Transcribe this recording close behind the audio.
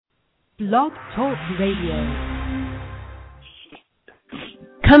Blog Talk Radio.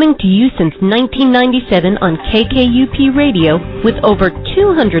 Coming to you since 1997 on KKUP Radio with over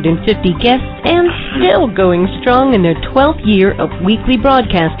 250 guests and still going strong in their 12th year of weekly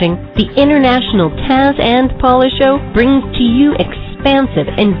broadcasting, the International Taz and Paula Show brings to you expansive,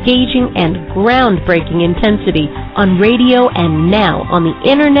 engaging, and groundbreaking intensity on radio and now on the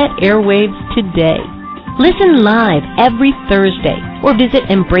Internet airwaves today. Listen live every Thursday or visit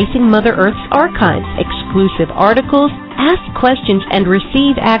Embracing Mother Earth's archives, exclusive articles, ask questions, and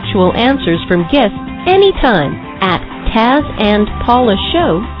receive actual answers from guests anytime at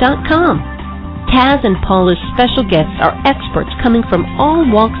TazandPaulaShow.com. Taz and Paula's special guests are experts coming from all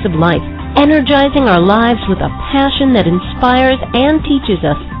walks of life, energizing our lives with a passion that inspires and teaches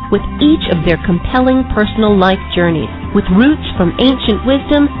us with each of their compelling personal life journeys, with roots from ancient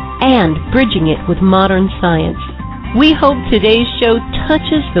wisdom and bridging it with modern science. We hope today's show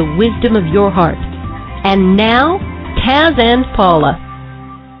touches the wisdom of your heart. And now, Taz and Paula.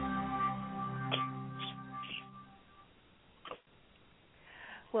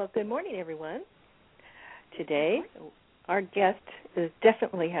 Well, good morning, everyone. Today, our guest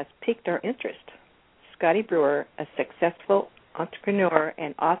definitely has piqued our interest. Scotty Bruer, a successful entrepreneur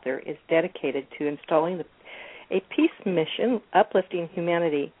and author, is dedicated to installing a peace mission, uplifting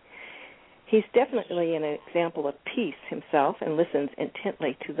humanity. He's definitely an example of peace himself and listens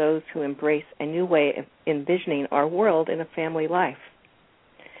intently to those who embrace a new way of envisioning our world in a family life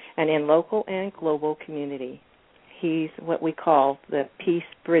and in local and global community. He's what we call the Peace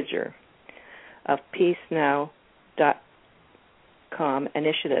Bridger of PeaceNow.com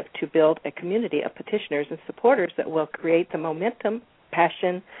initiative to build a community of petitioners and supporters that will create the momentum,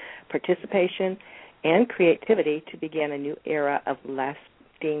 passion, participation, and creativity to begin a new era of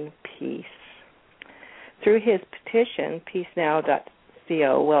lasting peace. Through his petition,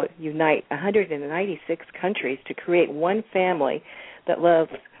 PeaceNow.co will unite 196 countries to create one family that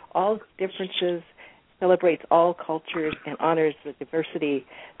loves all differences, celebrates all cultures, and honors the diversity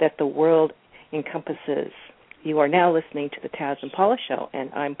that the world encompasses. You are now listening to the Taz and Paula Show,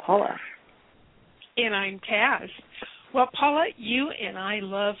 and I'm Paula. And I'm Taz. Well, Paula, you and I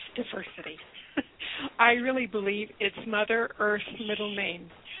love diversity. I really believe it's Mother Earth's middle name.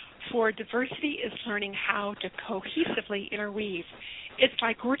 For diversity is learning how to cohesively interweave. It's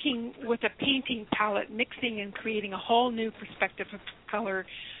like working with a painting palette, mixing and creating a whole new perspective of color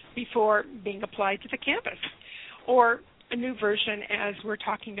before being applied to the canvas, or a new version as we're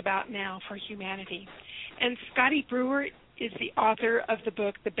talking about now for humanity. And Scotty Bruer is the author of the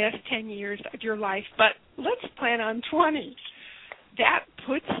book, The Best 10 Years of Your Life, but let's plan on 20. That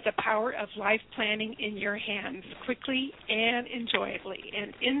puts the power of life planning in your hands quickly and enjoyably.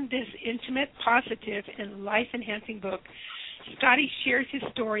 And in this intimate, positive, and life-enhancing book, Scotty shares his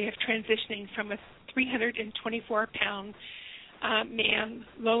story of transitioning from a 324-pound man,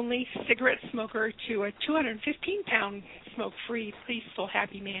 lonely cigarette smoker, to a 215-pound smoke-free, peaceful,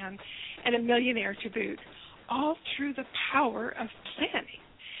 happy man, and a millionaire to boot, all through the power of planning.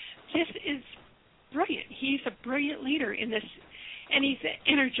 This is brilliant. He's a brilliant leader in this. And he's an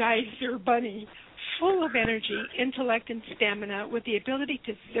energizer bunny, full of energy, intellect, and stamina, with the ability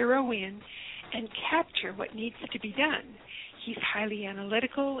to zero in and capture what needs to be done. He's highly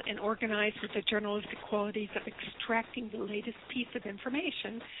analytical and organized, with the journalistic qualities of extracting the latest piece of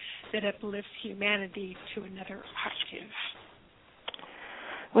information that uplifts humanity to another octave.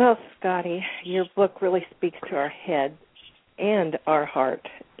 Well, Scotty, your book really speaks to our head and our heart.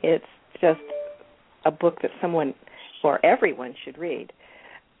 It's just a book that someone or everyone should read.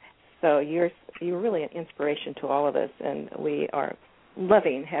 So you're really an inspiration to all of us, and we are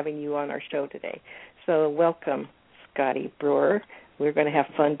loving having you on our show today. So welcome, Scotty Bruer. We're going to have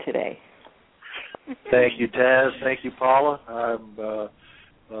fun today. Thank you, Taz. Thank you, Paula. I'm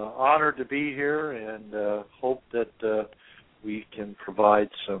honored to be here, and hope that we can provide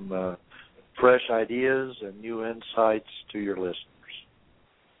some fresh ideas and new insights to your listeners.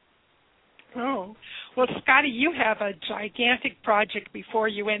 Oh, well, Scotty, you have a gigantic project before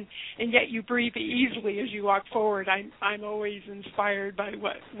you, and yet you breathe easily as you walk forward. I'm always inspired by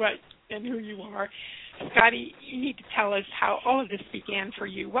what and who you are. Scotty, you need to tell us how all of this began for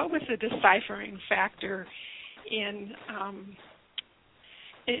you. What was the deciphering factor in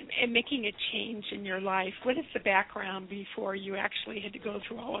making a change in your life? What is the background before you actually had to go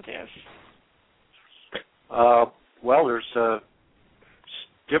through all of this? Well, there's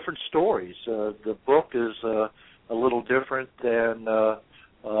different stories. The book is a little different than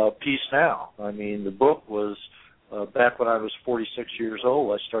Peace Now. I mean, the book was back when I was 46 years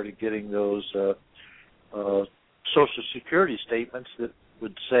old. I started getting those Social Security statements that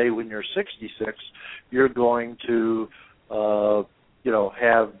would say when you're 66, you're going to,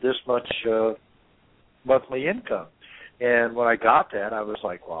 have this much monthly income. And when I got that, I was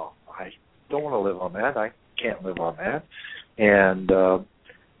like, well, I don't want to live on that. I can't live on that. And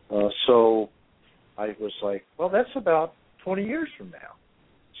so I was like, well, that's about 20 years from now.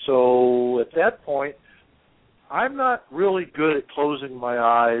 So at that point, I'm not really good at closing my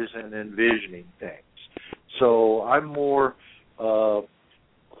eyes and envisioning things. So I'm more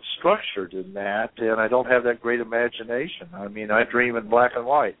structured in that, and I don't have that great imagination. I mean, I dream in black and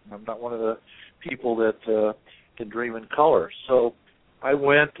white. I'm not one of the people that can dream in color. So I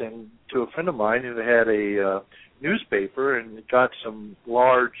went to a friend of mine who had a newspaper and got some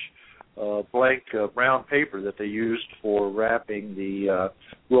large blank brown paper that they used for wrapping the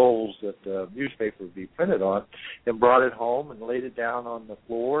rolls that the newspaper would be printed on, and brought it home and laid it down on the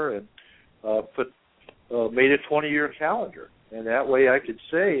floor and made a 20-year calendar. And that way I could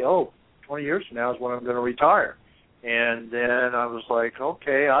say, 20 years from now is when I'm going to retire. And then I was like,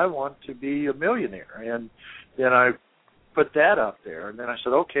 okay, I want to be a millionaire. And then I put that up there. And then I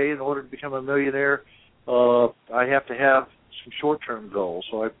said, okay, in order to become a millionaire, I have to have some short-term goals.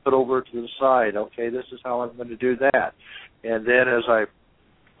 So I put over to the side, okay, this is how I'm going to do that. And then as I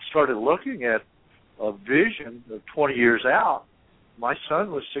started looking at a vision of 20 years out, my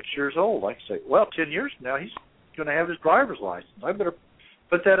son was 6 years old. I say, well, 10 years from now, he's going to have his driver's license. I better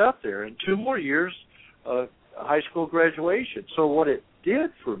put that up there. In 2 more years, high school graduation. So what it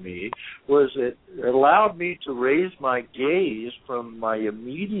did for me was it allowed me to raise my gaze from my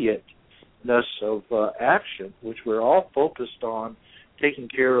immediateness of action, which we're all focused on taking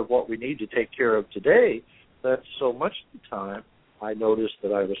care of what we need to take care of today, but so much of the time I noticed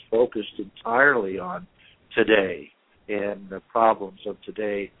that I was focused entirely on today and the problems of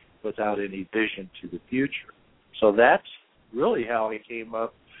today without any vision to the future. So that's really how I came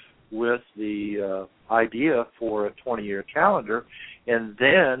up with the idea for a 20-year calendar. And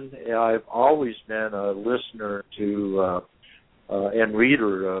then I've always been a listener to and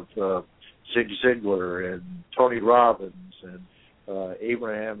reader of Zig Ziglar and Tony Robbins and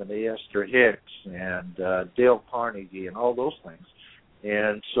Abraham and Esther Hicks and Dale Carnegie and all those things.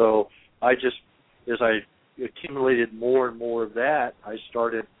 And so I just, as I accumulated more and more of that, I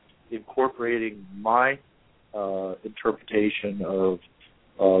started incorporating my interpretation of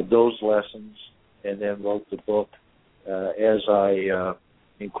those lessons, and then wrote the book as I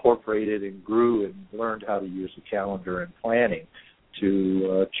incorporated and grew and learned how to use the calendar and planning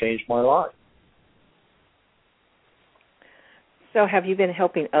to change my life. So have you been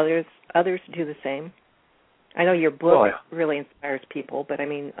helping others do the same? I know your book really inspires people, but I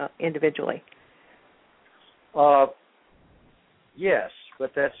mean individually. Yes,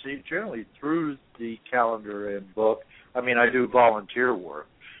 but that's generally through the calendar and book. I mean, I do volunteer work.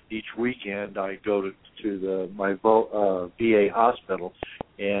 Each weekend I go to my VA hospital,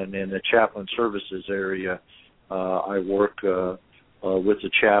 and in the chaplain services area, I work with the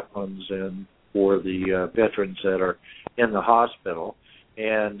chaplains and for the veterans that are in the hospital.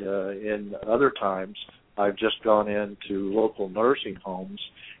 And in other times, I've just gone into local nursing homes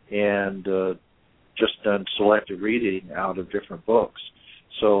and just done selective reading out of different books.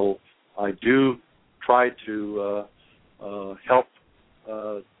 So I do try to help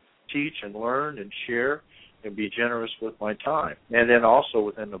teach and learn and share and be generous with my time. And then also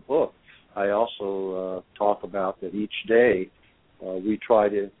within the book, I also talk about that each day I try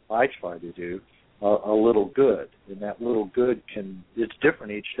to do a little good. And that little good it's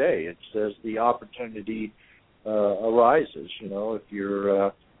different each day. It says the opportunity arises. You know, if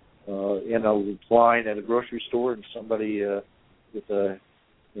you're in a line at a grocery store and somebody with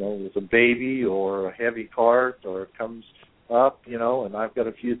a baby or a heavy cart or comes up, and I've got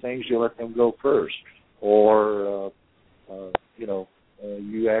a few things, you let them go first. Or,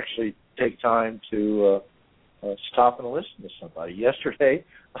 you actually take time to stop and listen to somebody. Yesterday,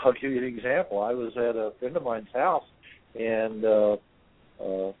 I'll give you an example. I was at a friend of mine's house, and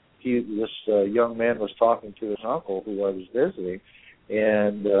this young man was talking to his uncle who I was visiting,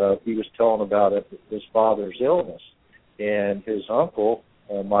 and he was telling about his father's illness. And his uncle,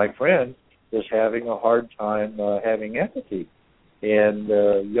 my friend, was having a hard time having empathy. And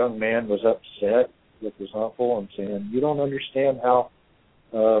the young man was upset with his uncle and saying, you don't understand how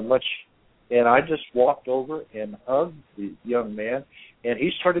much. And I just walked over and hugged the young man, and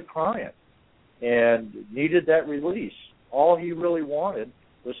he started crying and needed that release. All he really wanted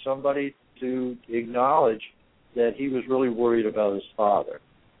was somebody to acknowledge that he was really worried about his father.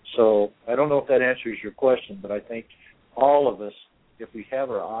 So I don't know if that answers your question, but I think all of us, if we have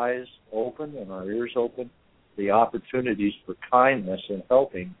our eyes open and our ears open, the opportunities for kindness and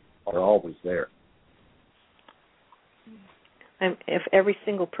helping are always there. And if every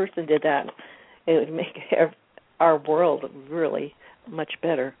single person did that, it would make our world really much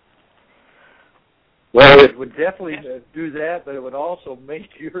better. Well, it would definitely do that, but it would also make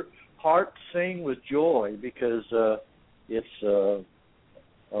your heart sing with joy, because it's a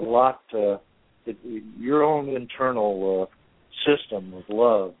lot. Your own internal system of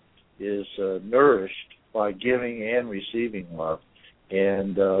love is nourished by giving and receiving love,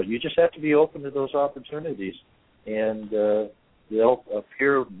 and you just have to be open to those opportunities, and they'll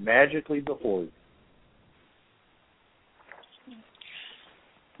appear magically before you.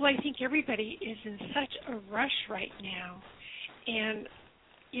 Well, I think everybody is in such a rush right now, and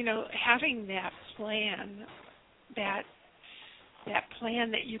having that plan, that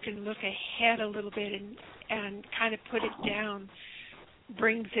plan that you can look ahead a little bit and kind of put it down,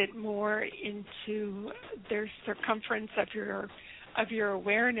 brings it more into the circumference of your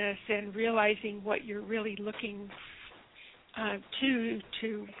awareness, and realizing what you're really looking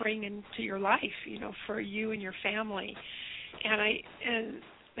to bring into your life, for you and your family, and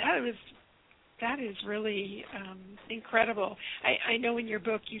that is really incredible. I know in your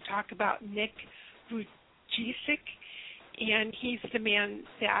book you talk about Nick Vujicic, and he's the man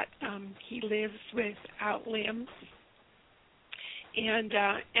that he lives without limbs, and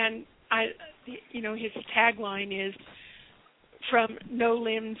his tagline is "From no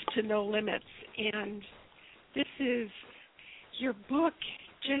limbs to no limits," and this is your book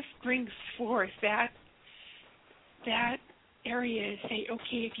just brings forth that area to say,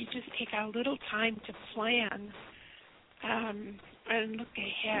 okay, if you just take a little time to plan and look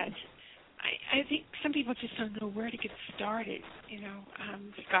ahead. I think some people just don't know where to get started,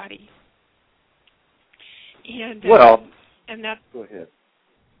 Scotty. And and that. Go ahead.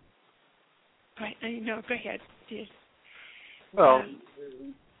 Go ahead. Well,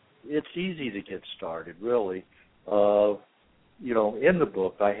 it's easy to get started, really. In the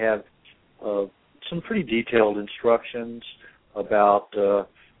book, I have some pretty detailed instructions about,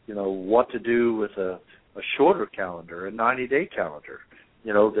 what to do with a shorter calendar, a 90-day calendar.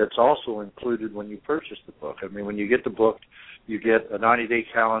 That's also included when you purchase the book. I mean, when you get the book, you get a 90-day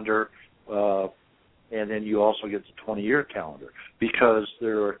calendar, and then you also get the 20-year calendar, because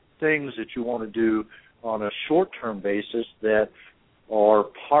there are things that you want to do on a short-term basis that are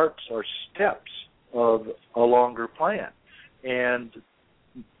parts or steps of a longer plan. And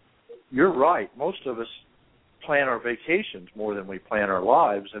you're right. Most of us plan our vacations more than we plan our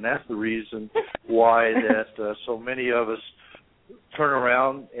lives, and that's the reason why that so many of us turn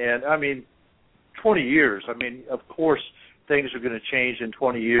around and, 20 years. Of course, things are going to change in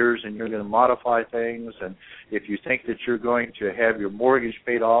 20 years, and you're going to modify things. And if you think that you're going to have your mortgage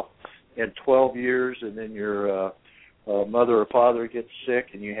paid off in 12 years, and then your mother or father gets sick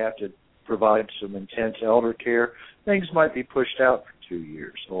and you have to provide some intense elder care, things might be pushed out for 2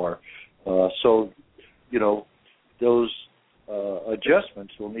 years. Or those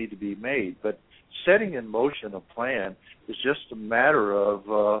adjustments will need to be made. But setting in motion a plan is just a matter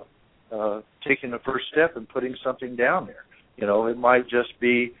of taking the first step and putting something down there. It might just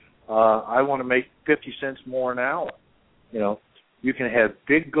be, I want to make 50 cents more an hour. You can have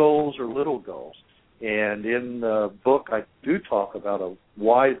big goals or little goals. And in the book, I do talk about a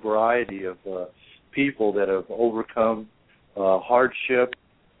wide variety of people that have overcome hardship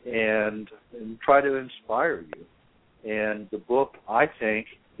and try to inspire you. And the book, I think,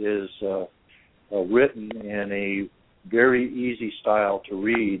 is written in a very easy style to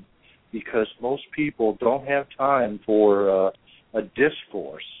read, because most people don't have time for a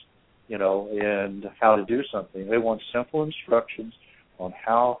discourse, and how to do something. They want simple instructions on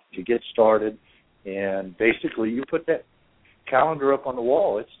how to get started. And basically, you put that calendar up on the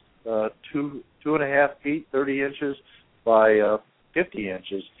wall. It's 2.5 feet, 30 inches by 50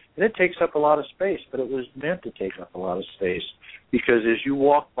 inches. And it takes up a lot of space, but it was meant to take up a lot of space, because as you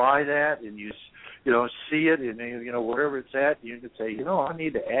walk by that and you see it, and wherever it's at, you can say, I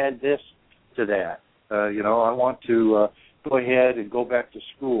need to add this to that. I want to go ahead and go back to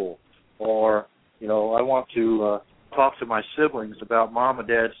school, or I want to talk to my siblings about Mom and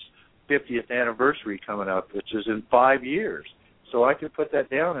Dad's 50th anniversary coming up, which is in 5 years. So I can put that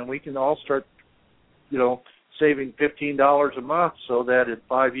down, and we can all start, saving $15 a month, so that in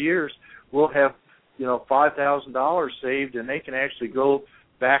 5 years we'll have, $5,000 saved, and they can actually go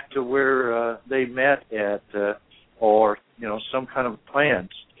back to where they met at, or some kind of plans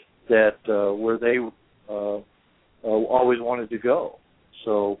that where they always wanted to go.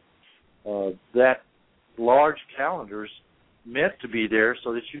 So that large calendars meant to be there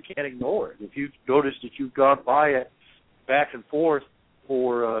so that you can't ignore it. If you notice that you've gone by it back and forth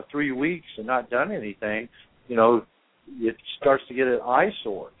for 3 weeks and not done anything, it starts to get an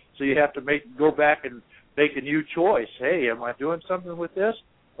eyesore. So you have to go back and make a new choice. Hey, am I doing something with this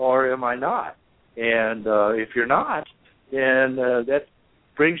or am I not? And if you're not, then that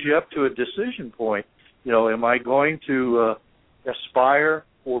brings you up to a decision point. Am I going to aspire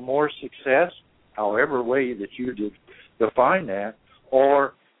for more success, however way that you define that,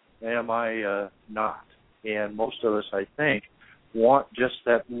 or am I not? And most of us, I think, want just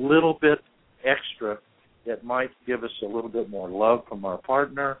that little bit extra that might give us a little bit more love from our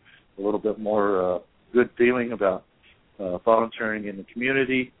partner, a little bit more good feeling about volunteering in the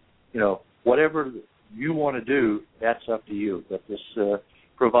community. Whatever you want to do, that's up to you. But this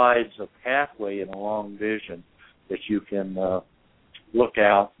provides a pathway and a long vision that you can look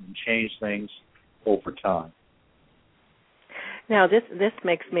out and change things over time. Now, this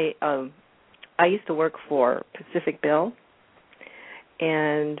makes me, I used to work for Pacific Bill,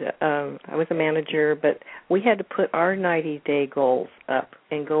 and I was a manager, but we had to put our 90-day goals up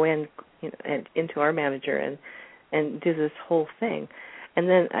and go in and into our manager and do this whole thing. And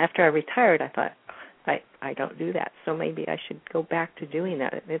then after I retired, I thought, I don't do that, so maybe I should go back to doing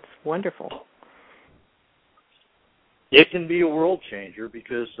that. It's wonderful. It can be a world changer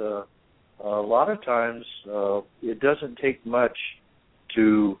because a lot of times it doesn't take much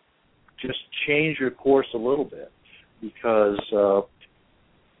to just change your course a little bit, because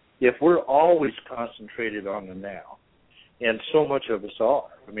if we're always concentrated on the now, and so much of us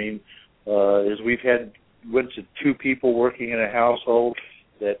are, as we've went to 2 people working in a household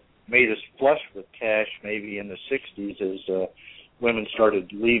that made us flush with cash maybe in the 60s as women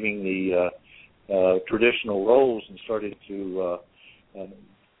started leaving the traditional roles and started to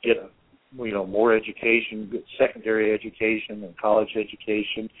get more education, secondary education and college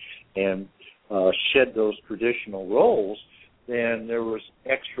education, and shed those traditional roles, then there was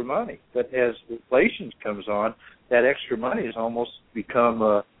extra money. But as inflation comes on, that extra money has almost become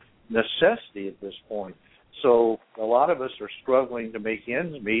a necessity at this point. So a lot of us are struggling to make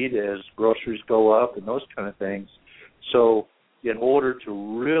ends meet as groceries go up and those kind of things. So in order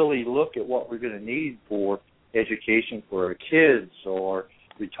to really look at what we're going to need for education for our kids, or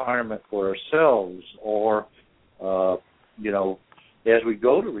retirement for ourselves, or, as we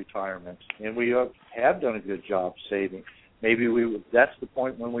go to retirement and we have done a good job saving, maybe that's the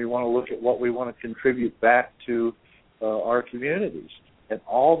point when we want to look at what we want to contribute back to our communities. And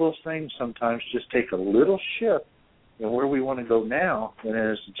all those things sometimes just take a little shift in where we want to go now. And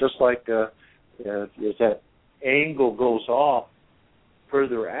it's just like as that angle goes off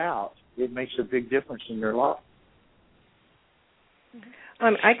further out, it makes a big difference in your life.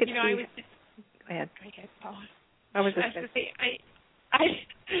 I could see. Go ahead, Paula. I was just going to say,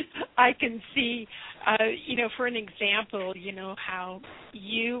 I can see, for an example, how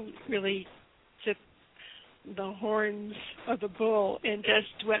you really took the horns of the bull and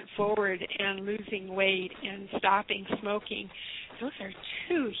just went forward and losing weight and stopping smoking. Those are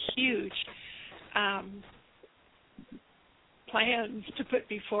 2 huge plans to put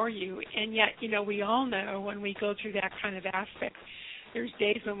before you. And yet, we all know when we go through that kind of aspect, there's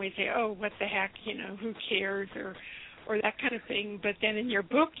days when we say, oh, what the heck, who cares, or that kind of thing. But then in your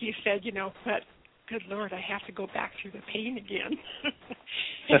book you said, but good Lord, I have to go back through the pain again.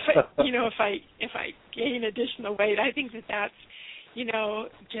 If I gain additional weight, I think that's,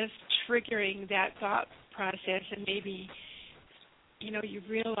 just triggering that thought process, and maybe, you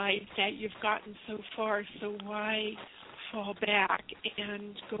realize that you've gotten so far, so why fall back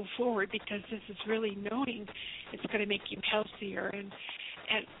and go forward, because this is really knowing it's going to make you healthier, and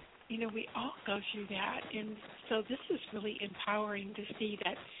we all go through that, and so this is really empowering to see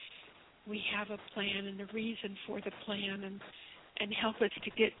that we have a plan and a reason for the plan, and help us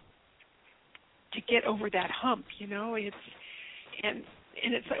to get over that hump. It's and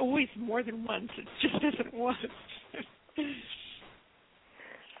it's always more than once. It just isn't once.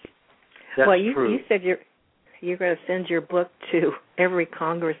 That's well, true. You said you're going to send your book to every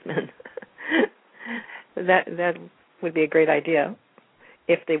congressman. That would be a great idea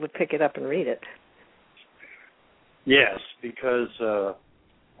if they would pick it up and read it. Yes, because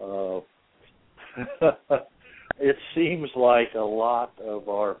it seems like a lot of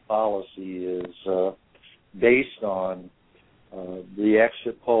our policy is based on the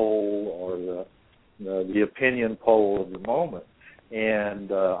exit poll or the opinion poll of the moment.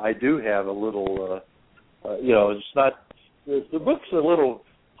 And I do have a little, it's not, the book's a little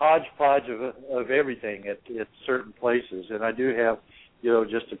hodgepodge of everything at certain places. And I do have,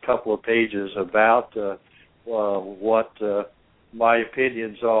 just a couple of pages about what my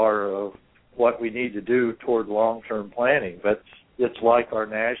opinions are of what we need to do toward long-term planning. But it's like our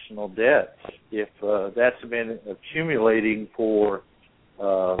national debt. If that's been accumulating for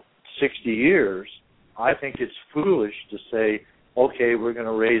 60 years, I think it's foolish to say, okay, we're going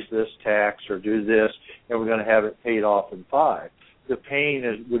to raise this tax or do this, and we're going to have it paid off in 5. The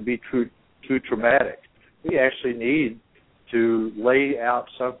pain would be too traumatic. We actually need to lay out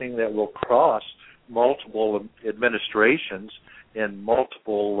something that will cross multiple administrations and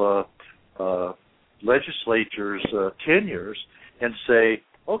multiple legislatures' tenures and say,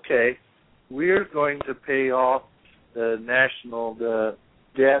 okay, we're going to pay off the national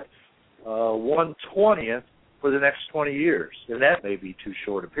debt 1/20th for the next 20 years. And that may be too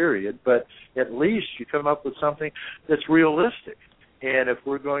short a period, but at least you come up with something that's realistic. And if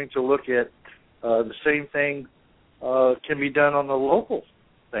we're going to look at the same thing can be done on the local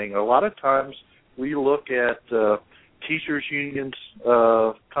thing. A lot of times we look at teachers' unions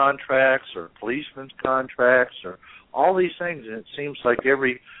contracts or policemen's contracts or all these things, and it seems like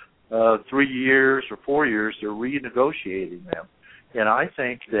every 3 years or 4 years they're renegotiating them. And I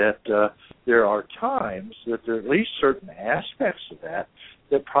think that there are times that there are at least certain aspects of that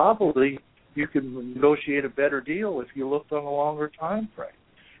probably you can negotiate a better deal if you looked on a longer time frame.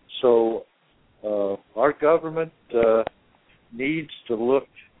 So our government needs to look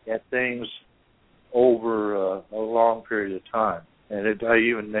at things over a long period of time. And I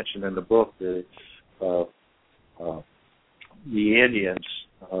even mentioned in the book that the Indians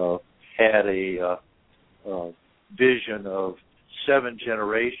had a vision of 7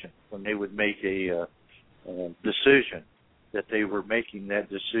 generations when they would make a decision, that they were making that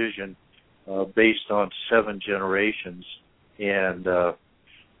decision based on 7 generations, and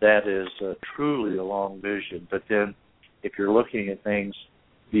that is truly a long vision. But then if you're looking at things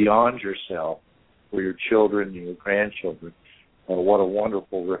beyond yourself, for your children and your grandchildren, what a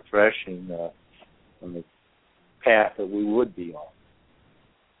wonderful, refreshing path that we would be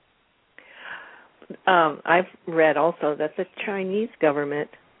on. I've read also that the Chinese government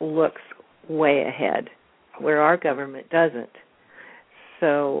looks way ahead, where our government doesn't.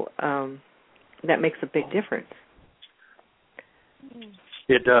 So that makes a big difference.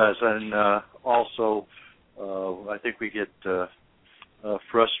 It does, and also I think we get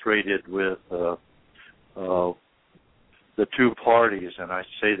frustrated with the two parties, and I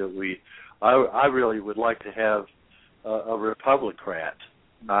say that I really would like to have a Republican,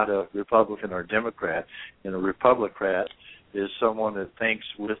 not a Republican or Democrat. And a Republican is someone that thinks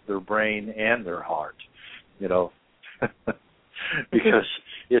with their brain and their heart, because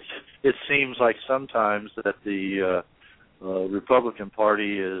it seems like sometimes that the Republican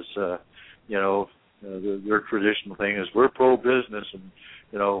Party is, their traditional thing is we're pro-business and,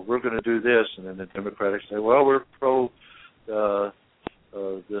 we're going to do this, and then the Democrats say, well, we're pro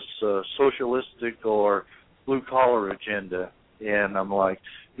this socialistic or blue-collar agenda. And I'm like,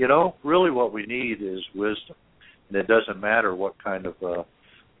 really what we need is wisdom. And it doesn't matter what kind of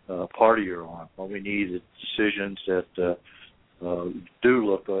party you're on. What we need is decisions that do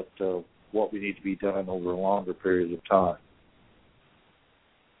look at what we need to be done over a longer period of time.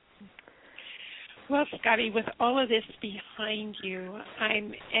 Well, Scotty, with all of this behind you,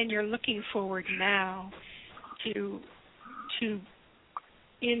 and you're looking forward now to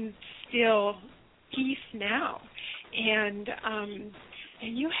instill peace now, and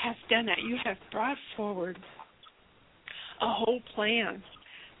you have done that. You have brought forward a whole plan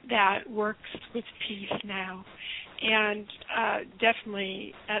that works with peace now, and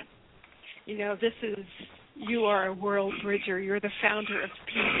definitely, this is. You are a world bridger. You're the founder of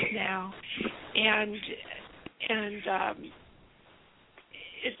Peace Now, and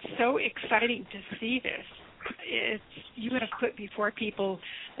it's so exciting to see this. You have put before people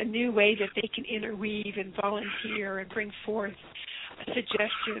a new way that they can interweave and volunteer and bring forth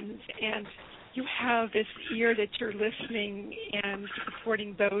suggestions, and you have this ear that you're listening and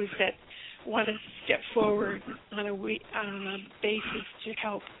supporting those that want to step forward on a basis to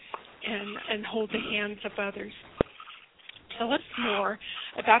help and hold the hands of others. Tell us more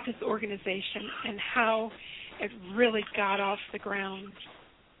about this organization and how it really got off the ground.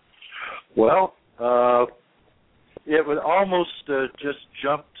 Well, it would almost just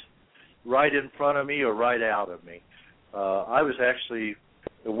jumped right in front of me or right out of me. I was actually,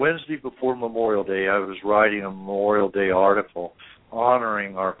 the Wednesday before Memorial Day, I was writing a Memorial Day article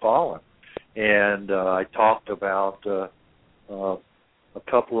honoring our fallen. And I talked about a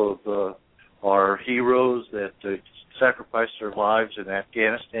couple of our heroes that sacrificed their lives in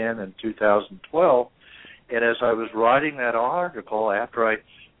Afghanistan in 2012. And as I was writing that article, after I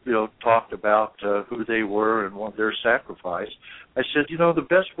talked about who they were and what their sacrifice. I said, the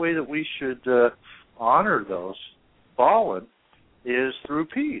best way that we should honor those fallen is through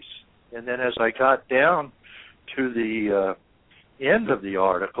peace. And then as I got down to the end of the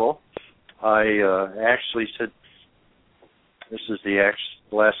article, I actually said, this is the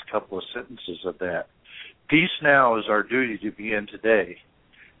last couple of sentences of that. Peace now is our duty to begin today.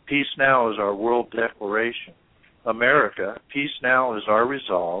 Peace now is our world declaration. America, peace now is our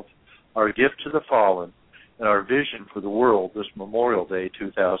resolve, our gift to the fallen, and our vision for the world this Memorial Day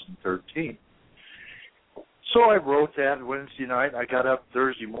 2013. So I wrote that Wednesday night. I got up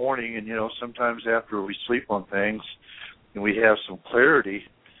Thursday morning, and, sometimes after we sleep on things and we have some clarity,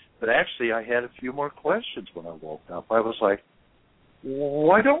 but actually I had a few more questions when I woke up. I was like,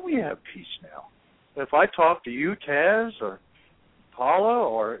 why don't we have peace now? If I talk to you, Taz, or Paula,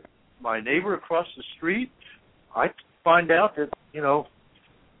 or my neighbor across the street, I find out that,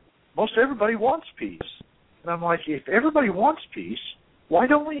 most everybody wants peace. And I'm like, if everybody wants peace, why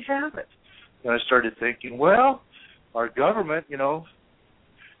don't we have it? And I started thinking, well, our government,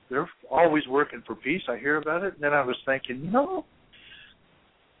 they're always working for peace. I hear about it. And then I was thinking,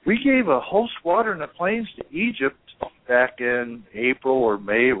 we gave a whole squadron of planes to Egypt back in April or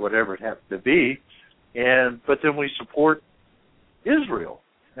May or whatever it happened to be, but then we support Israel.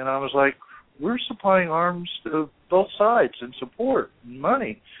 And I was like, we're supplying arms to both sides and support and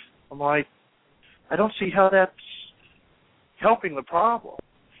money. I'm like, I don't see how that's helping the problem.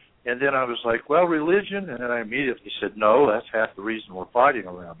 And then I was like, well, religion, and then I immediately said, no, that's half the reason we're fighting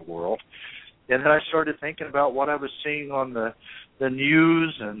around the world. And then I started thinking about what I was seeing on the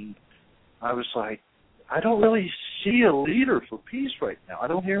news, and I was like, I don't really see a leader for peace right now. I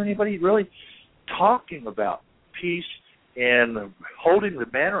don't hear anybody really talking about peace and holding the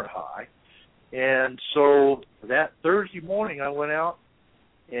banner high. And so that Thursday morning I went out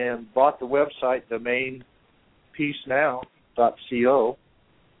and bought the website domain peacenow.co.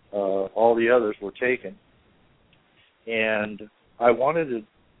 All the others were taken. And I wanted a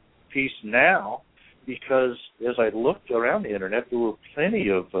peace now because as I looked around the Internet, there were plenty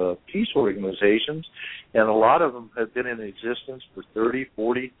of peace organizations, and a lot of them have been in existence for 30,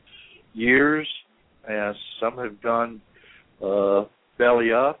 40 years, and some have gone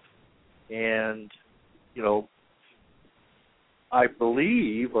belly up. And, I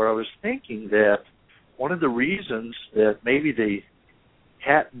believe, or I was thinking that one of the reasons that maybe they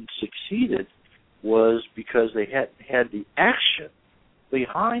hadn't succeeded was because they hadn't had the action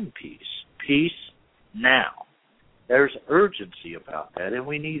behind peace. Peace now. There's urgency about that, and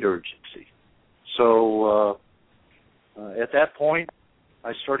we need urgency. So at that point,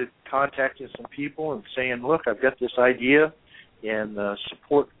 I started contacting some people and saying, look, I've got this idea, and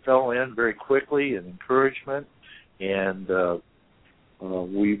support fell in very quickly and encouragement, and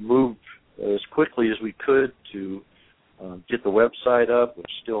we moved as quickly as we could to get the website up, which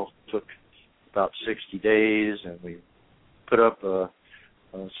still took about 60 days, and we put up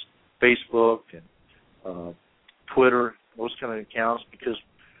Facebook and Twitter, those kind of accounts, because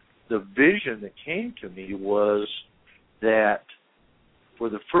the vision that came to me was that for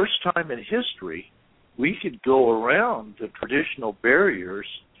the first time in history, we could go around the traditional barriers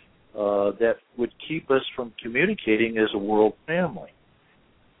that would keep us from communicating as a world family.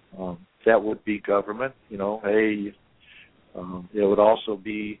 That would be government, it would also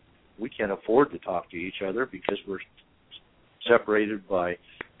be we can't afford to talk to each other because we're separated by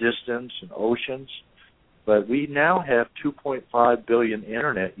distance and oceans. But we now have 2.5 billion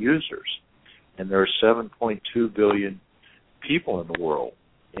Internet users, and there are 7.2 billion people in the world.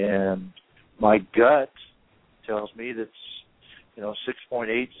 And my gut tells me that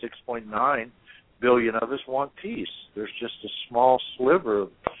 6.8, 6.9 billion of us want peace. There's just a small sliver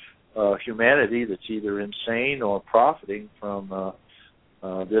of humanity that's either insane or profiting from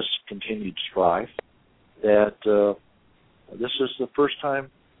this continued strife. That this is the first time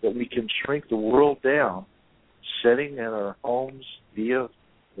that we can shrink the world down, sitting in our homes via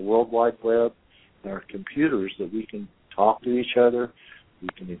the World Wide Web and our computers, that we can talk to each other, we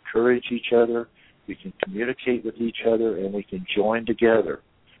can encourage each other, we can communicate with each other, and we can join together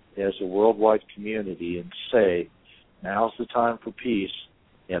as a worldwide community and say, now's the time for peace,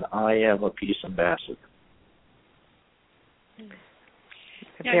 and I am a peace ambassador.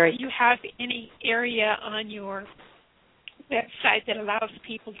 Now, do you have any area on your website that allows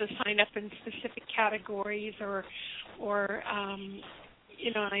people to sign up in specific categories, or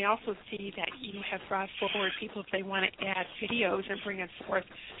and I also see that you have brought forward people if they want to add videos and bring it forth.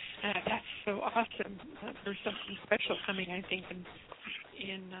 That's so awesome. There's something special coming, I think,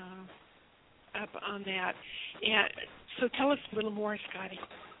 in up on that. And so tell us a little more, Scotty.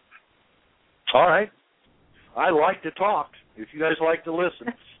 All right. I like to talk, if you guys like to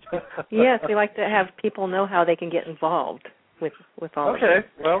listen. Yes, we like to have people know how they can get involved with all of this. Okay,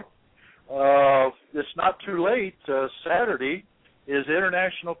 well, it's not too late. Saturday is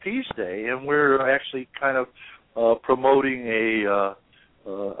International Peace Day, and we're actually kind of promoting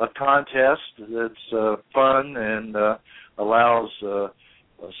a contest that's fun and allows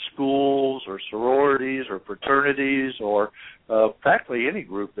schools or sororities or fraternities or practically any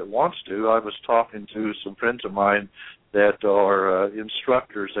group that wants to. I was talking to some friends of mine that are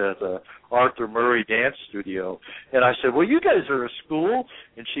instructors at Arthur Murray Dance Studio, and I said, well, you guys are a school?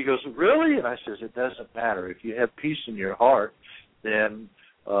 And she goes, really? And I says, it doesn't matter. If you have peace in your heart, then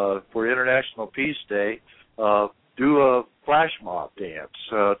for International Peace Day, do a flash mob dance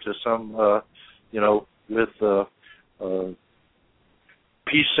to some, with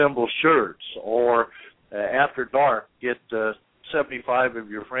peace symbol shirts, or after dark, get 75 of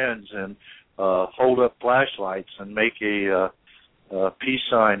your friends and hold up flashlights and make a peace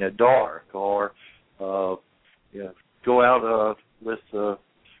sign at dark, or go out with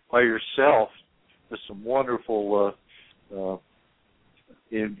by yourself with some wonderful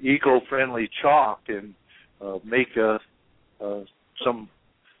eco-friendly chalk and make some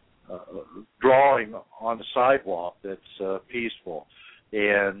drawing on the sidewalk that's peaceful,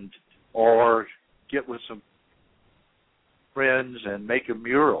 or get with some friends and make a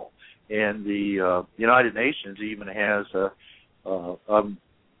mural. And the United Nations even has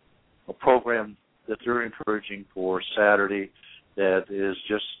a program that they're encouraging for Saturday that is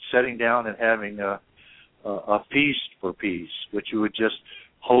just sitting down and having a feast for peace, which you would just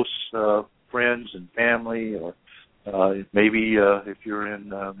host friends and family, or maybe if you're in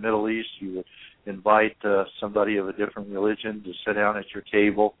the Middle East, you would invite somebody of a different religion to sit down at your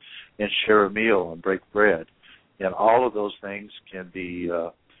table and share a meal and break bread. And all of those things can be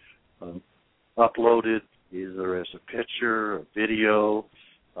uploaded either as a picture, a video.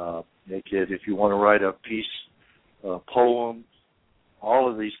 If you want to write a peace poem, all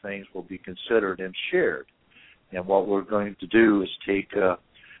of these things will be considered and shared. And what we're going to do is take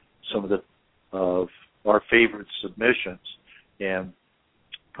some of our favorite submissions and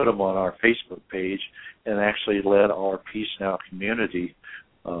put them on our Facebook page and actually let our Peace Now community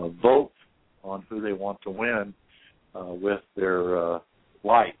vote on who they want to win with their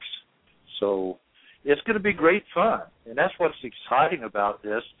likes. So it's going to be great fun. And that's what's exciting about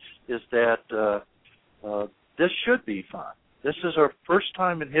this, is that this should be fun. This is our first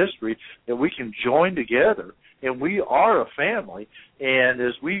time in history that we can join together, and we are a family. And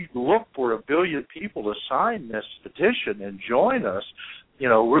as we look for 1 billion people to sign this petition and join us,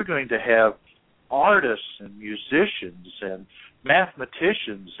 we're going to have artists and musicians and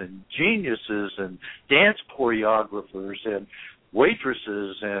mathematicians and geniuses and dance choreographers and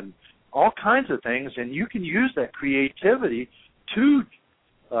waitresses and all kinds of things. And you can use that creativity to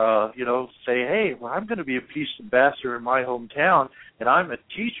say, hey, well, I'm going to be a peace ambassador in my hometown, and I'm a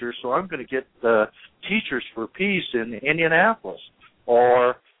teacher, so I'm going to get the Teachers for Peace in Indianapolis.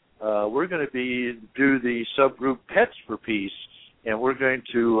 Or we're going to do the subgroup Pets for Peace, and we're going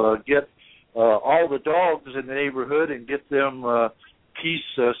to get all the dogs in the neighborhood and get them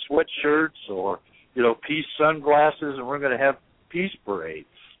peace sweatshirts or, peace sunglasses, and we're going to have peace parade.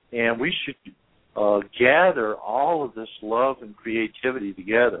 And we should gather all of this love and creativity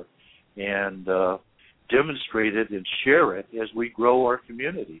together and demonstrate it and share it as we grow our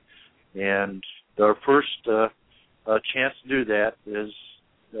community. And our first chance to do that is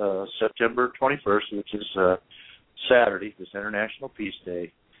September 21st, which is Saturday, this International Peace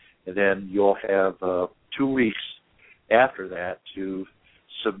Day. And then you'll have 2 weeks after that to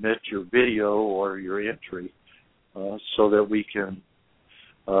submit your video or your entry so that we can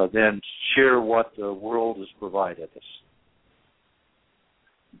then share what the world has provided us.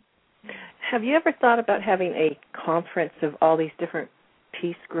 Have you ever thought about having a conference of all these different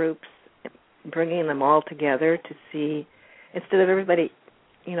peace groups, bringing them all together to see, instead of everybody,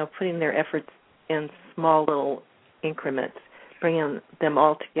 putting their efforts in small little increments, bringing them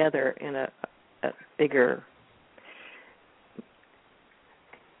all together in a bigger...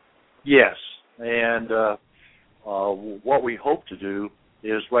 Yes, and what we hope to do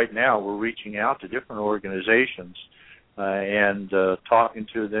is right now we're reaching out to different organizations and talking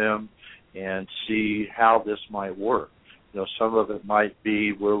to them and see how this might work. Some of it might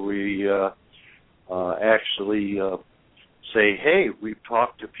be where we actually say, hey, we've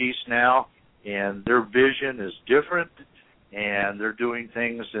talked to Peace Now, and their vision is different, and they're doing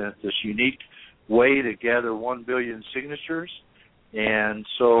things in this unique way to gather 1 billion signatures. And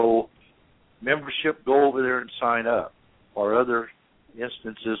so membership, go over there and sign up. Or other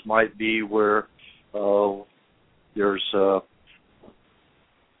instances might be where there's a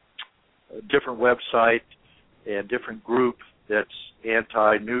different website and different group that's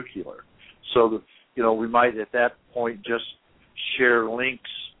anti-nuclear. So, we might at that point just share links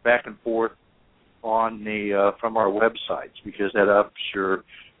back and forth on the from our websites, because that ups your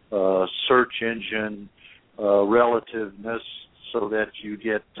search engine relativeness so that you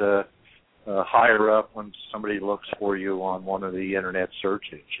get higher up when somebody looks for you on one of the internet search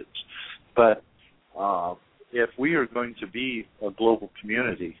engines. But if we are going to be a global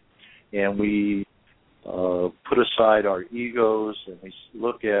community and we put aside our egos and we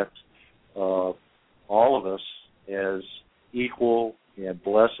look at all of us as equal and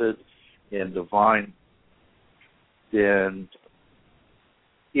blessed and divine, then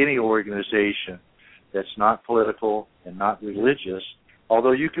any organization that's not political and not religious,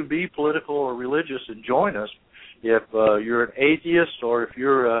 although you can be political or religious and join us, if you're an atheist or if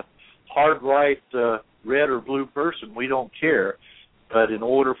you're a hard-right red or blue person, we don't care. But in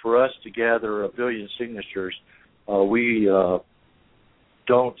order for us to gather 1 billion signatures, we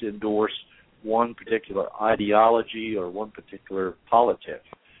don't endorse one particular ideology or one particular politic.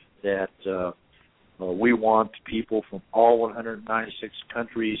 That we want people from all 196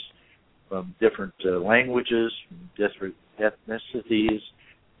 countries, from different languages, from different ethnicities,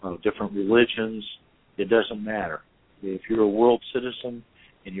 different religions. It doesn't matter. If you're a world citizen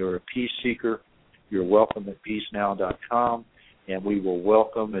and you're a peace seeker, you're welcome at peacenow.com, and we will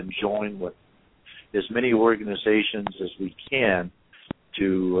welcome and join with as many organizations as we can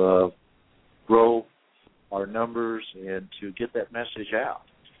to grow our numbers and to get that message out.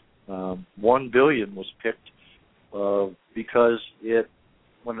 1 billion was picked because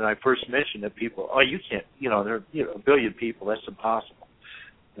when I first mentioned it, people, you can't, there are 1 billion people, that's impossible.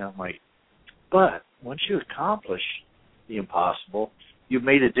 And I'm like, but once you accomplish the impossible, you've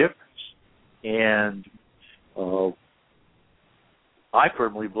made a difference. And I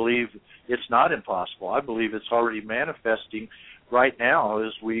firmly believe it's not impossible. I believe it's already manifesting right now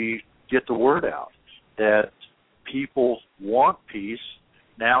as we get the word out that people want peace.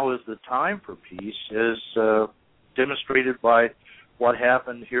 Now is the time for peace, as demonstrated by what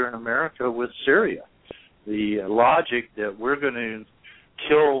happened here in America with Syria. The logic that we're going to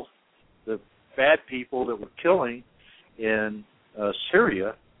kill the bad people that we're killing in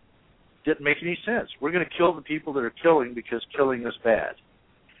Syria didn't make any sense. We're going to kill the people that are killing because killing is bad.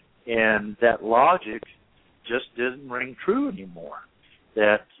 And that logic just didn't ring true anymore.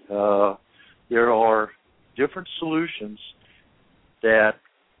 That there are different solutions that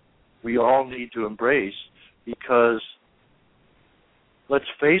we all need to embrace, because let's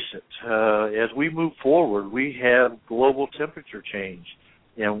face it, as we move forward, we have global temperature change,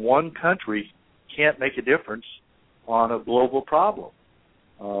 and one country can't make a difference on a global problem.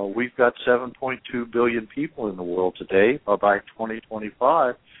 We've got 7.2 billion people in the world today. By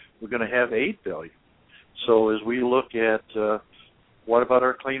 2025, we're going to have 8 billion. So as we look at what about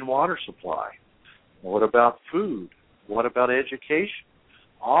our clean water supply? What about food? What about education?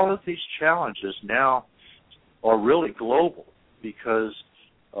 All of these challenges now are really global, because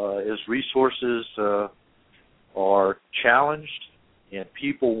as resources are challenged and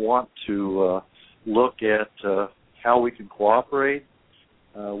people want to look at how we can cooperate,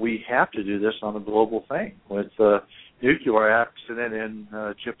 we have to do this on a global thing. With the nuclear accident in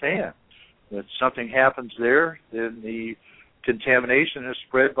Japan, if something happens there, then the contamination is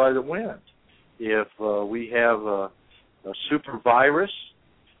spread by the wind. If we have a super virus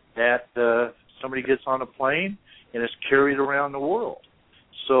that somebody gets on a plane and is carried around the world.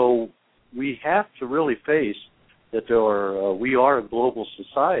 So we have to really face that we are a global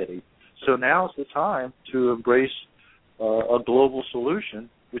society. So now is the time to embrace a global solution,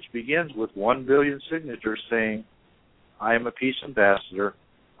 which begins with 1 billion signatures saying, I am a peace ambassador.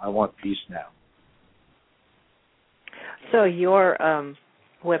 I want peace now. So your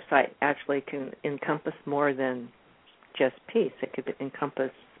website actually can encompass more than just peace. It could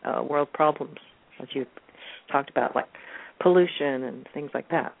encompass world problems, as you talked about, like pollution and things like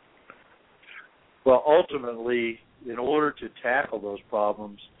that. Well, ultimately, in order to tackle those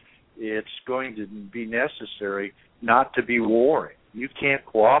problems, it's going to be necessary not to be warring. You can't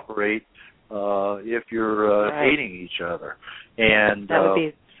cooperate if you're right. hating each other. And that would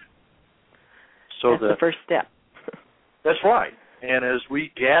be the first step. That's right. And as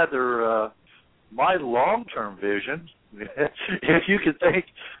we gather my long-term vision, if you could think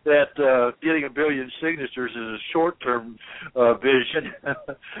that getting 1 billion signatures is a short-term vision,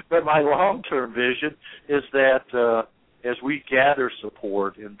 but my long-term vision is that as we gather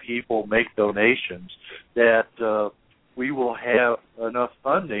support and people make donations, that we will have enough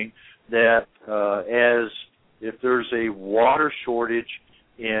funding that as if there's a water shortage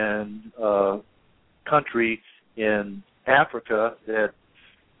in a country in Africa that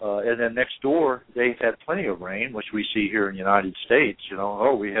and then next door they've had plenty of rain, which we see here in the United States.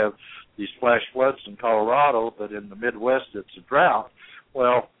 We have these flash floods in Colorado, but in the Midwest it's a drought.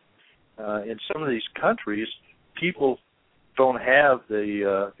 Well, in some of these countries, people don't have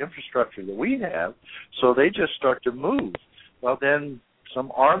the infrastructure that we have, so they just start to move. Well, then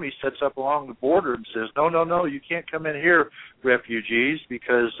some army sets up along the border and says, no, you can't come in here, refugees,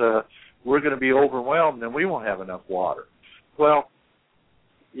 because we're going to be overwhelmed and we won't have enough water. Well,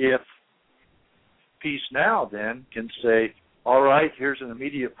 if Peace Now then can say, all right, here's an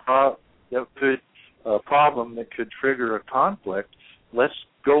immediate problem that could trigger a conflict, let's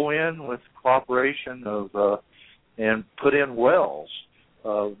go in with cooperation and put in wells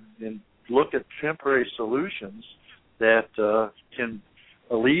and look at temporary solutions that can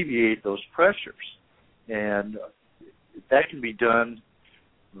alleviate those pressures. And that can be done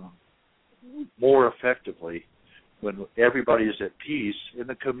more effectively when everybody is at peace. And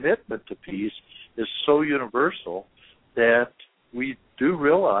the commitment to peace is so universal that we do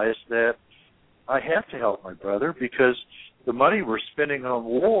realize that I have to help my brother, because the money we're spending on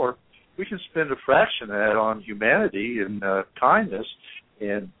war, we can spend a fraction of that on humanity and kindness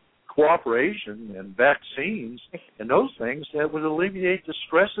and cooperation and vaccines and those things that would alleviate the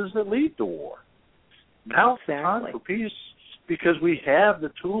stresses that lead to war. Now it's time for peace because we have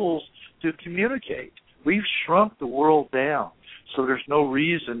the tools to communicate. We've shrunk the world down, so there's no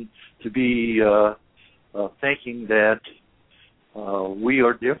reason to be thinking that we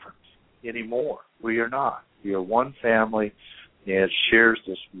are different anymore. We are not. We are one family that shares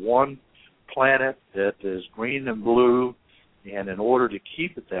this one planet that is green and blue, and in order to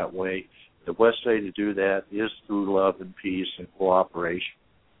keep it that way, the best way to do that is through love and peace and cooperation.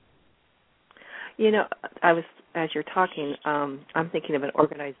 As you're talking, I'm thinking of an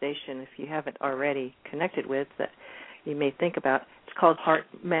organization, if you haven't already connected with, that you may think about. It's called Heart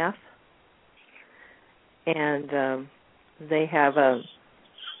Math, and they have a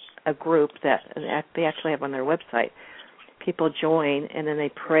group that they actually have on their website. People join, and then they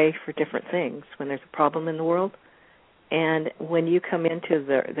pray for different things when there's a problem in the world. And when you come into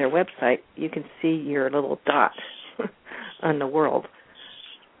their website, you can see your little dot on the world.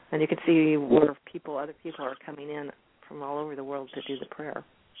 And you can see where other people are coming in from all over the world to do the prayer.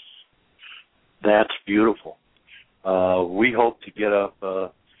 That's beautiful. We hope to get up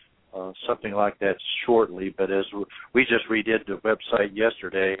something like that shortly, but as we just redid the website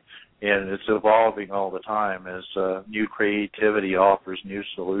yesterday, and it's evolving all the time as new creativity offers new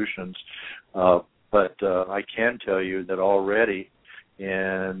solutions. But I can tell you that already,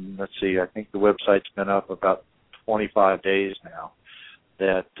 and I think the website's been up about 25 days now,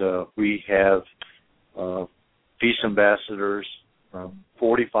 that we have peace ambassadors from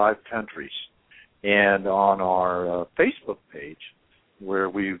 45 countries. And on our Facebook page, where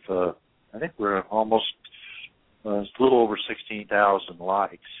we've, I think we're almost, it's a little over 16,000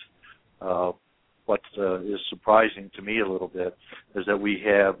 likes. What is surprising to me a little bit is that we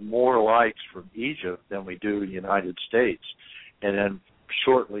have more likes from Egypt than we do in the United States. And then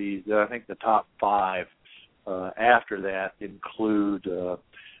shortly, I think the top 5 after that include the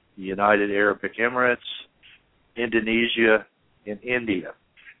United Arab Emirates, Indonesia, and India.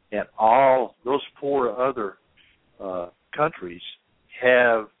 And all those 4 other countries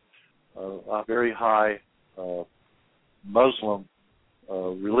have a very high Muslim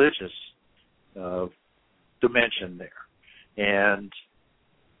religious dimension there. And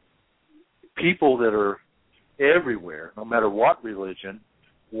people that are everywhere, no matter what religion,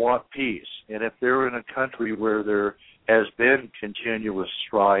 want peace. And if they're in a country where there has been continuous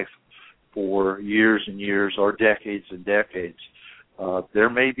strife for years and years or decades and decades, there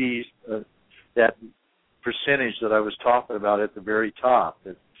may be that percentage that I was talking about at the very top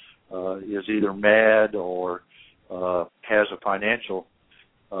that is either mad or has a financial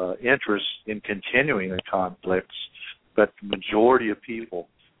interest in continuing the conflicts, but the majority of people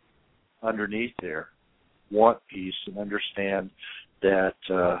underneath there want peace and understand that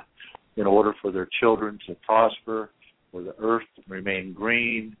in order for their children to prosper, for the earth to remain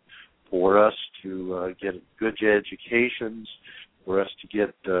green, for us to get good educations, for us to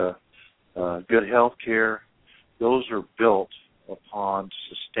get good health care, those are built upon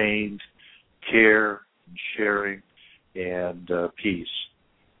sustained care and sharing and peace.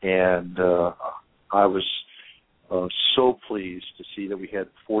 And I was so pleased to see that we had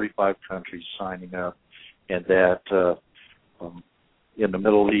 45 countries signing up, and that in the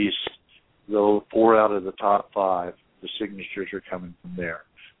Middle East, though 4 out of the top 5 the signatures are coming from there.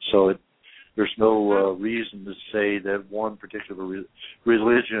 So there's no reason to say that one particular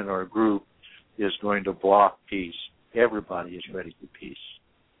religion or group is going to block peace. Everybody is ready for peace.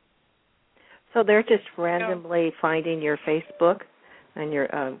 So they're just randomly finding your Facebook and your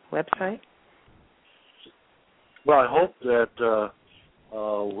website? Well, I hope that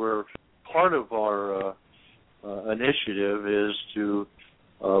we're part of our initiative is to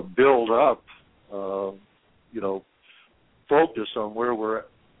build up, focus on where we're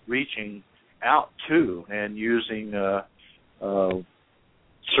reaching out to and using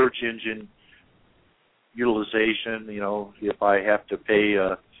search engine utilization. If I have to pay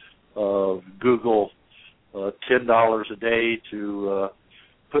Google $10 a day to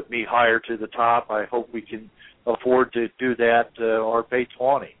put me higher to the top, I hope we can afford to do that or pay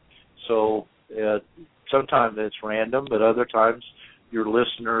 $20. So sometimes it's random, but other times your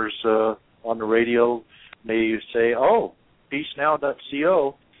listeners on the radio may say, oh,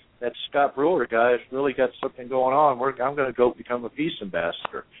 peacenow.co, that Scott Bruer guy has really got something going on. I'm going to go become a peace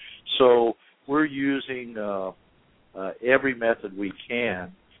ambassador. So we're using every method we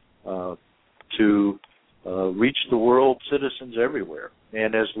can to reach the world, citizens everywhere.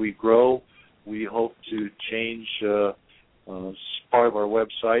 And as we grow, we hope to change part of our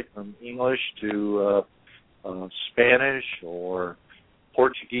website from English to Spanish or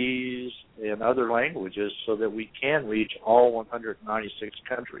Portuguese and other languages so that we can reach all 196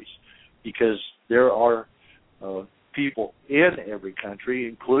 countries, because there are people in every country,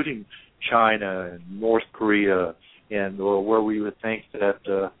 including China and North Korea, and where we would think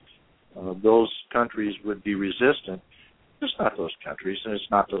that those countries would be resistant. It's not those countries, and it's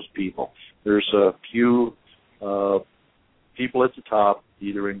not those people. There's a few people at the top,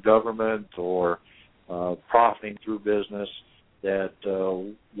 either in government or profiting through business, that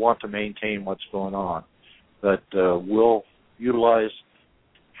want to maintain what's going on. But we'll utilize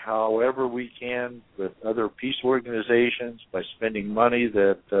however we can with other peace organizations by spending money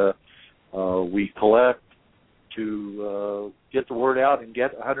that we collect to get the word out and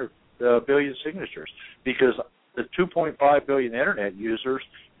get 100 billion signatures. Because the 2.5 billion Internet users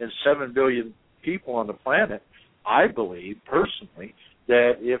and 7 billion people on the planet, I believe personally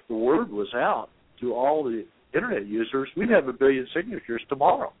that if the word was out to all the Internet users, we'd have 1 billion signatures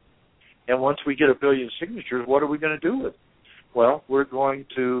tomorrow. And once we get 1 billion signatures, what are we going to do with it? Well, we're going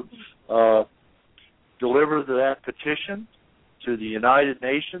to deliver that petition to the United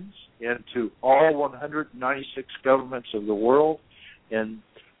Nations and to all 196 governments of the world. And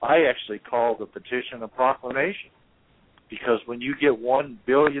I actually call the petition a proclamation, because when you get 1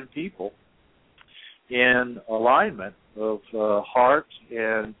 billion people in alignment of heart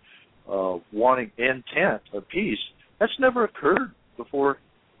and wanting intent of peace, that's never occurred before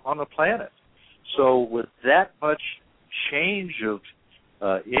on the planet. So with that much change of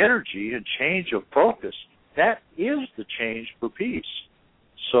energy and change of focus, that is the change for peace.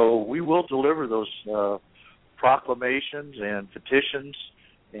 So we will deliver those proclamations and petitions,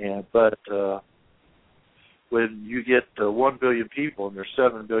 but when you get 1 billion people, and there's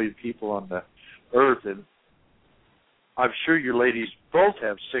 7 billion people on the earth, and I'm sure you ladies both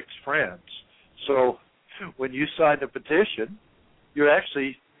have 6 friends. So when you sign a petition, you're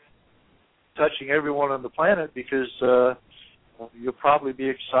actually touching everyone on the planet, because you'll probably be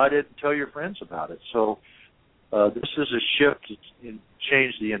excited and tell your friends about it. So this is a shift to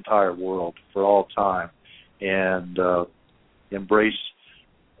change the entire world for all time, and embrace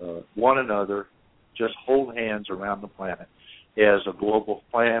one another, just hold hands around the planet as a global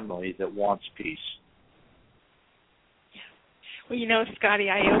family that wants peace. Well, Scotty,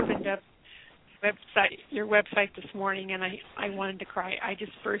 I opened up your website this morning, and I wanted to cry. I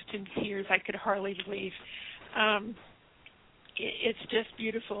just burst into tears. I could hardly believe. It's just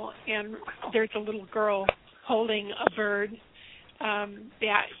beautiful. And there's a little girl holding a bird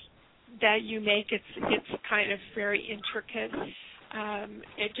that you make. It's kind of very intricate.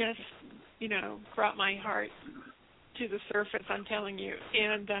 It just, brought my heart to the surface, I'm telling you.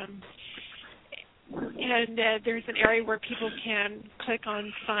 And there's an area where people can click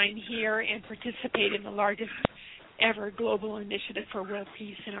on Sign Here and participate in the largest ever global initiative for world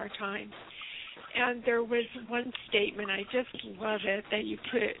peace in our time. And there was one statement, I just love it, that you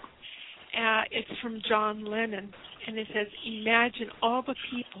put. It's from John Lennon, and it says, "Imagine all the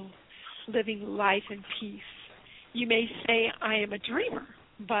people living life in peace. You may say I am a dreamer,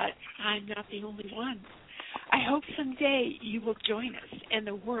 but I'm not the only one. I hope someday you will join us and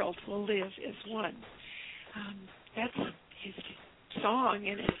the world will live as one." That's his song,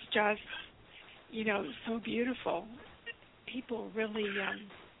 and it's just, so beautiful. People really,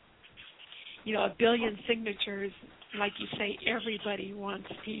 1 billion signatures like you say, everybody wants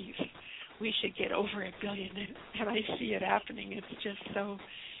peace. We should get over 1 billion, and I see it happening. It's just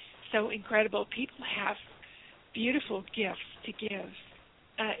so incredible. People have beautiful gifts to give.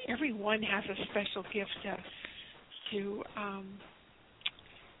 Everyone has a special gift to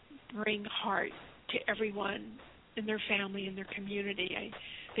bring heart to everyone in their family, in their community.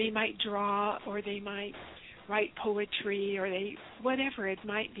 They might draw, or they might write poetry, or whatever it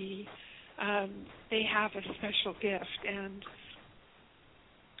might be. They have a special gift, and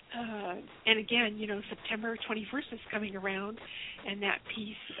again, September 21st is coming around, and that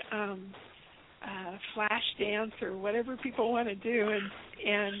peace flash dance or whatever people want to do,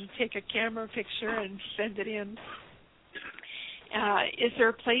 and take a camera picture and send it in. Is there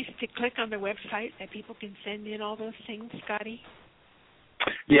a place to click on the website that people can send in all those things, Scotty?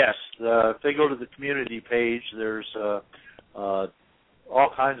 Yes. If they go to the community page, there's all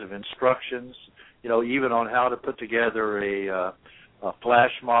kinds of instructions, even on how to put together a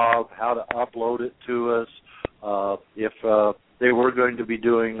flash mob, how to upload it to us. If they were going to be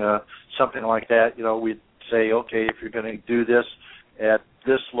doing something like that, we'd say, okay, if you're going to do this at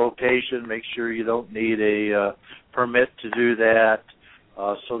this location, make sure you don't need a permit to do that.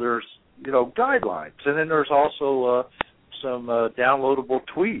 So there's, guidelines. And then there's also some downloadable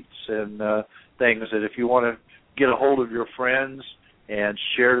tweets and things that if you want to get a hold of your friends and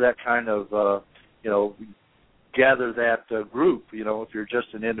share that kind of, gather that group, if you're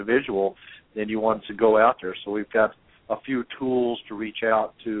just an individual, then you want to go out there. So we've got a few tools to reach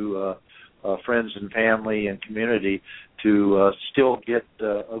out to friends and family and community to still get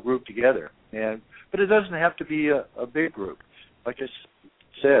a group together. But it doesn't have to be a big group. Like I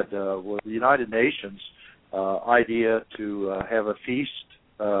said, with the United Nations idea to have a feast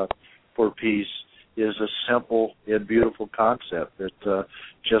for peace is a simple and beautiful concept. It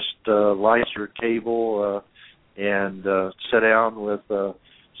just lights your table and sit down with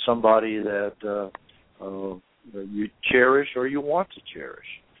somebody that you cherish or you want to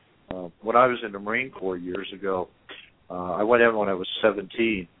cherish. When I was in the Marine Corps years ago, I went in when I was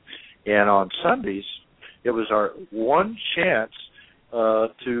 17, and on Sundays, it was our one chance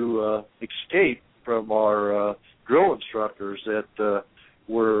to escape from our drill instructors that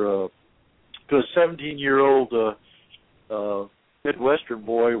were, to a 17-year-old Midwestern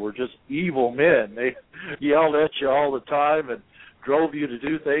boy, were just evil men. They yelled at you all the time and drove you to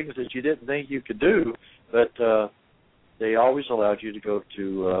do things that you didn't think you could do, but they always allowed you to go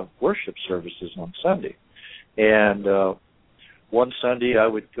to worship services on Sunday. And one Sunday I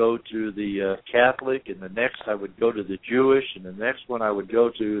would go to the Catholic, and the next I would go to the Jewish, and the next one I would go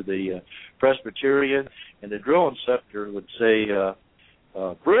to the Presbyterian, and the drill instructor would say,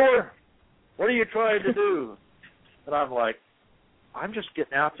 Bruer, what are you trying to do? And I'm like, I'm just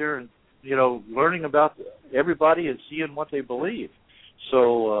getting out there and, learning about everybody and seeing what they believe.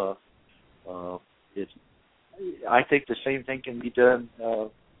 So I think the same thing can be done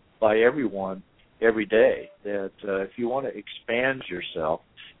by everyone every day, that if you want to expand yourself,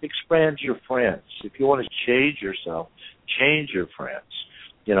 expand your friends. If you want to change yourself, change your friends.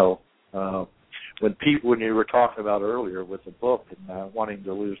 When you were talking about earlier with the book and wanting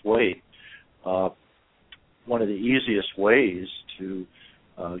to lose weight, one of the easiest ways to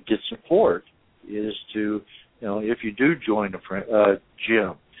get support is to, if you do join a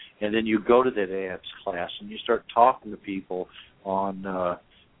gym, and then you go to that dance class and you start talking to people on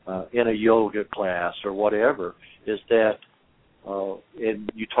in a yoga class or whatever, is that, and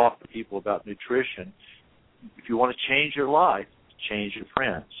you talk to people about nutrition. If you want to change your life, change your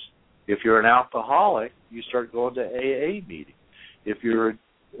friends. If you're an alcoholic, you start going to AA meetings. If you're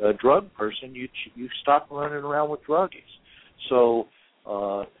a drug person, you stop running around with druggies. So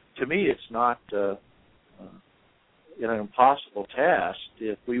to me, it's not an impossible task.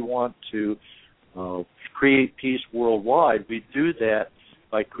 If we want to create peace worldwide, we do that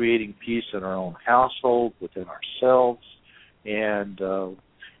by creating peace in our own household, within ourselves, and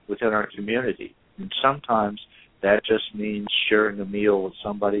within our community. And sometimes that just means sharing a meal with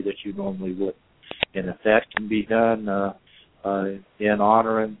somebody that you normally wouldn't. And if that can be done in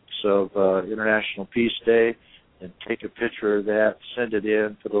honorance of International Peace Day, and take a picture of that, send it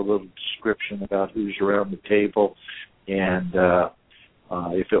in, put a little description about who's around the table, and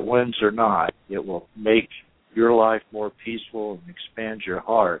if it wins or not, it will make your life more peaceful and expand your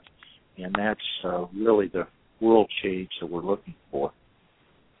heart. And that's really the world change that we're looking for.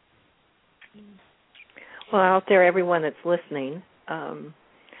 Well, out there, everyone that's listening,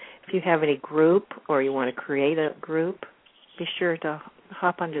 if you have any group or you want to create a group, be sure to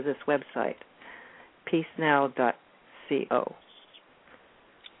hop onto this website, peacenow.co.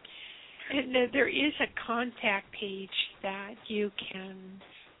 And there is a contact page that you can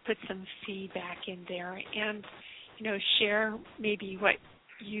put some feedback in there, and share maybe what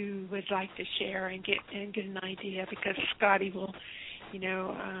you would like to share and get an idea, because Scotty will,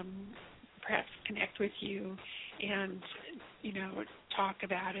 perhaps connect with you and talk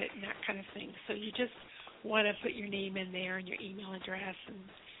about it and that kind of thing. So you just want to put your name in there and your email address, and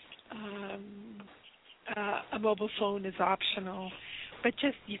a mobile phone is optional. But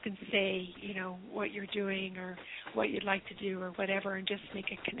just you can say, what you're doing or what you'd like to do or whatever, and just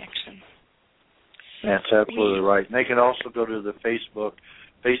make a connection. That's absolutely right. And they can also go to the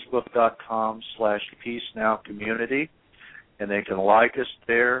facebook.com/PeaceNowCommunity, and they can like us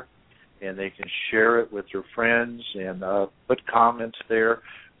there, and they can share it with their friends and put comments there,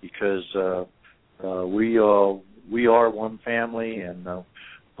 because we are one family, and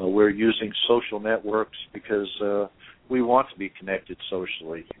we're using social networks because we want to be connected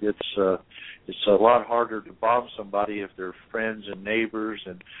socially. It's a lot harder to bomb somebody if they're friends and neighbors,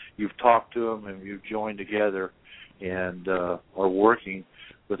 and you've talked to them and you've joined together and are working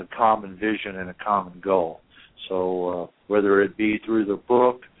with a common vision and a common goal. So whether it be through the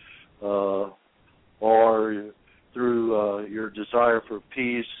book or through your desire for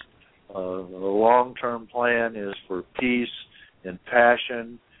peace, the long-term plan is for peace and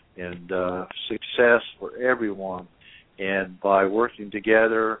passion and success for everyone. And by working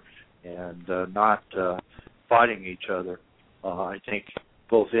together and not fighting each other, I think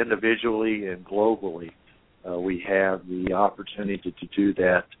both individually and globally, we have the opportunity to do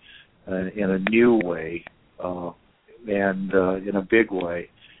that in a new way and in a big way,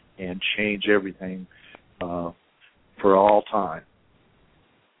 and change everything for all time.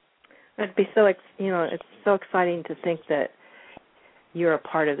 It'd be so, it's so exciting to think that you're a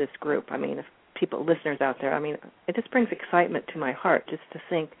part of this group. I mean, if listeners out there, I mean, it just brings excitement to my heart just to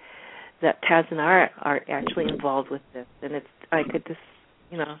think that Taz and I are actually involved with this. And I could just,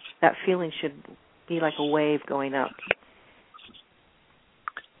 that feeling should be like a wave going up.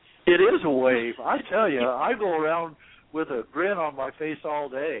 It is a wave. I tell you, I go around with a grin on my face all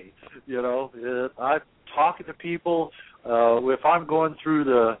day. I'm talking to people. If I'm going through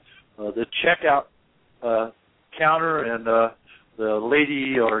the checkout counter and the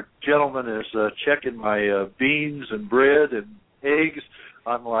lady or gentleman is checking my beans and bread and eggs,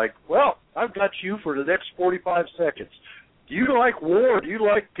 I'm like, well, I've got you for the next 45 seconds. Do you like war or do you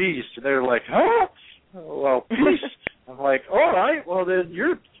like peace? And they're like, huh? Well, peace. I'm like, all right, well, then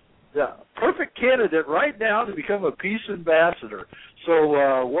you're the perfect candidate right now to become a peace ambassador.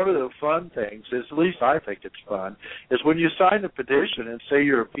 So one of the fun things, is, at least I think it's fun, is when you sign the petition and say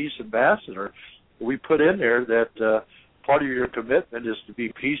you're a peace ambassador, we put in there that part of your commitment is to be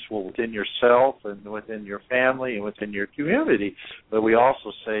peaceful within yourself and within your family and within your community. But we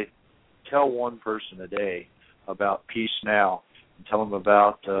also say, tell one person a day about peace now, and tell them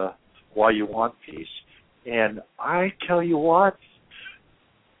about why you want peace. And I tell you what,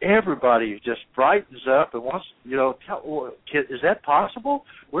 everybody just brightens up and wants, is that possible?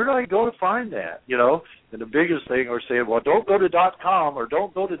 Where do I go to find that? And the biggest thing are saying, well, don't go to .com or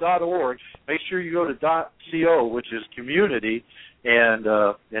don't go to .org. Make sure you go to .co, which is community, and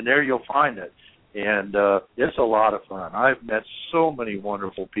there you'll find it. And it's a lot of fun. I've met so many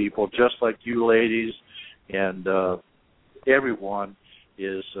wonderful people, just like you ladies, and everyone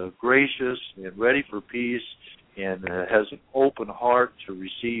is gracious and ready for peace and has an open heart to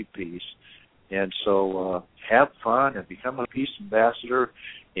receive peace. And so have fun and become a peace ambassador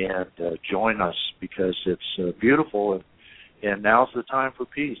and join us, because it's beautiful, and now's the time for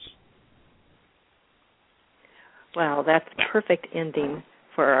peace. Well, that's a perfect ending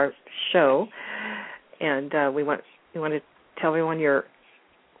for our show. And we want to tell everyone your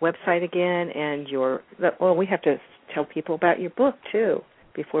website again, and we have to tell people about your book, too,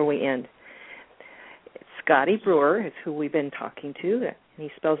 before we end. Scotty Bruer is who we've been talking to, and he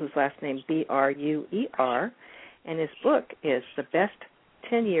spells his last name Bruer, and his book is The Best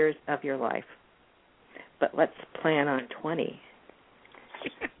 10 Years of Your Life. But let's plan on 20.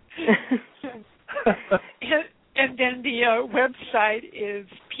 And then the website is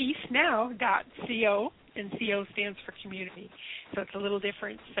peacenow.co, and CO stands for community. So it's a little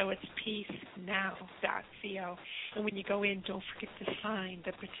different. So it's peacenow.co. And when you go in, don't forget to sign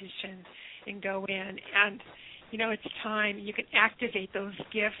the petition and go in. And, it's time. You can activate those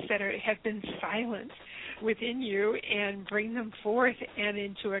gifts that have been silent within you and bring them forth and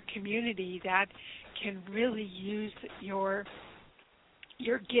into a community that can really use your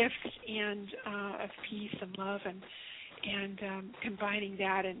gifts and of peace and love and combining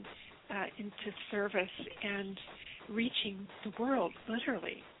that and into service and reaching the world,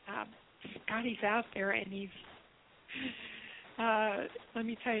 literally. Scotty's out there, and he's, let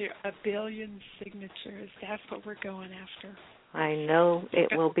me tell you, 1 billion signatures. That's what we're going after. I know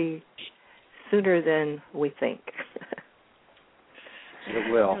it will be sooner than we think.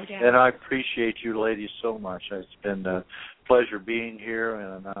 It will. And I appreciate you ladies so much. It's been a pleasure being here,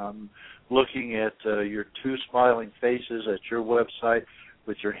 and I'm looking at your two smiling faces at your website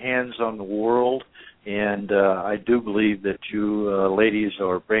with your hands on the world, and I do believe that you ladies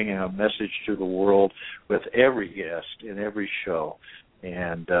are bringing a message to the world with every guest in every show,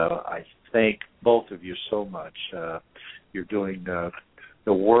 and I thank both of you so much. You're doing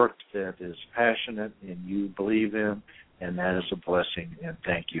the work that is passionate and you believe in, and that is a blessing, and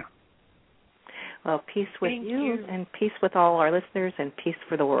thank you. Well, peace with Thank you, you, and peace with all our listeners, and peace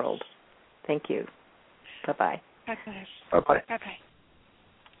for the world. Thank you. Bye-bye. Bye-bye. Bye-bye. Bye-bye.